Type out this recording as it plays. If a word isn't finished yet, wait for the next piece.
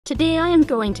Today I am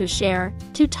going to share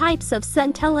 2 types of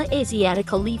Centella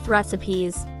Asiatica leaf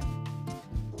recipes.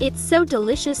 It's so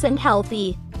delicious and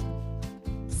healthy.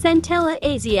 Centella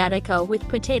Asiatica with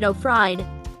potato fried.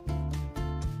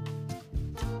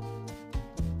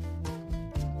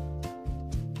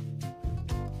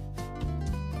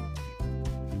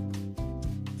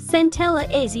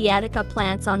 Centella Asiatica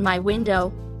plants on my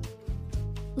window.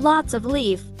 Lots of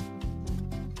leaf.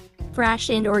 Fresh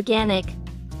and organic.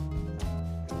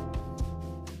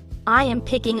 I am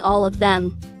picking all of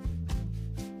them.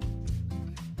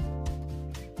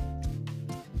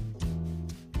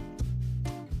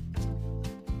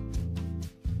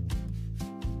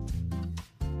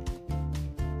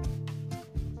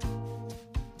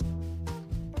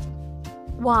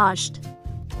 Washed.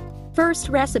 First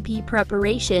recipe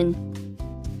preparation.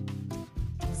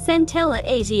 Centella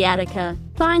Asiatica,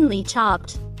 finely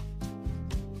chopped.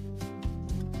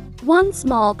 1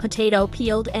 small potato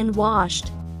peeled and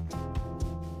washed.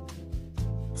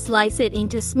 Slice it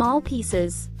into small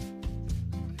pieces.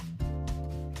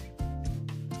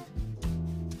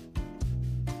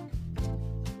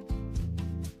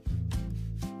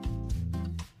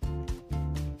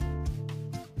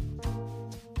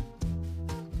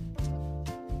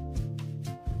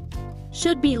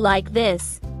 Should be like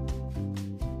this.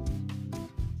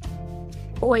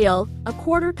 Oil,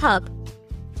 1/4 cup.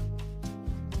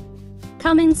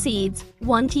 Cumin seeds,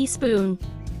 1 teaspoon.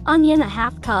 Onion,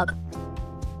 1/2 cup.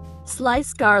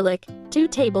 Sliced garlic, 2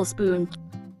 tablespoons.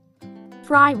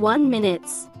 Fry 1 minute.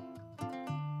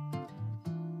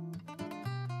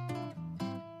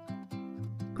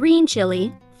 Green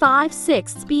chili,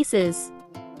 5/6 pieces.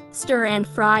 Stir and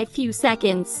fry few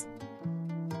seconds.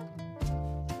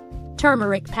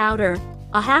 Turmeric powder,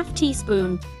 1/2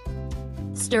 teaspoon.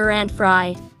 Stir and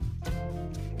fry.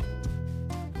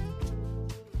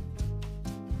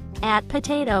 Add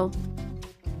potato.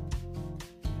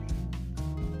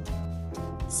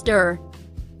 Stir.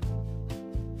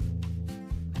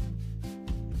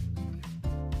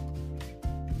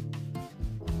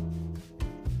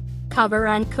 Cover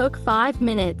and cook 5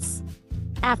 minutes.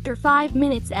 After 5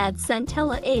 minutes, add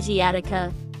Centella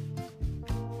Asiatica.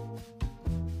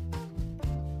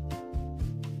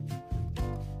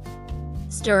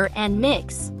 Stir and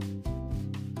mix.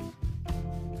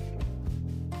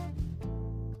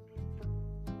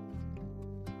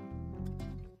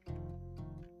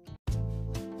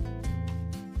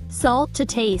 Salt to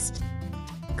taste.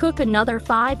 Cook another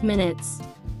 5 minutes.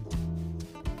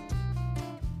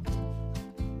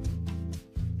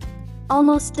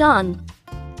 Almost done.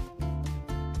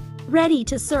 Ready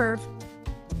to serve.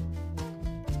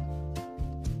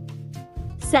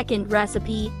 Second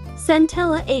recipe,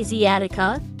 Centella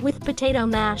Asiatica with potato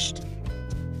mashed.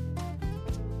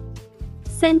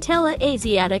 Centella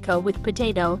Asiatica with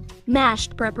potato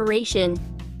mashed preparation.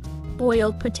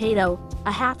 Boiled potato,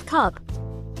 1/2 cup.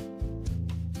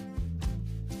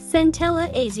 Centella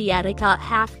Asiatica,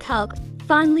 1/2 cup,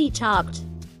 finely chopped.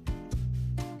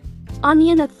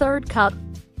 Onion, 1/3 cup.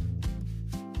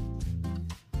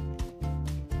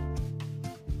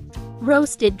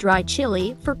 Roasted dry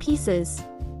chili for pieces.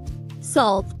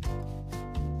 Salt.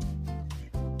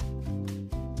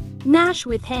 Mash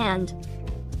with hand.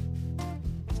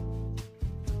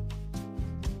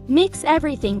 Mix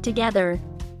everything together.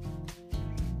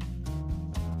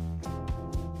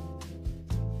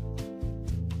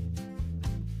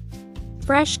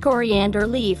 Fresh coriander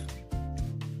leaf.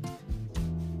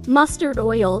 Mustard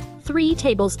oil, 3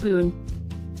 tablespoons.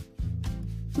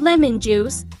 Lemon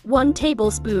juice, 1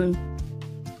 tablespoon.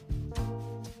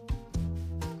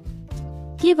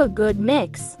 Give a good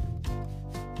mix.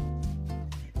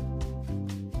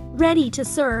 Ready to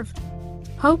serve.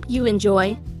 Hope you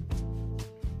enjoy.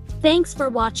 Thanks for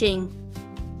watching.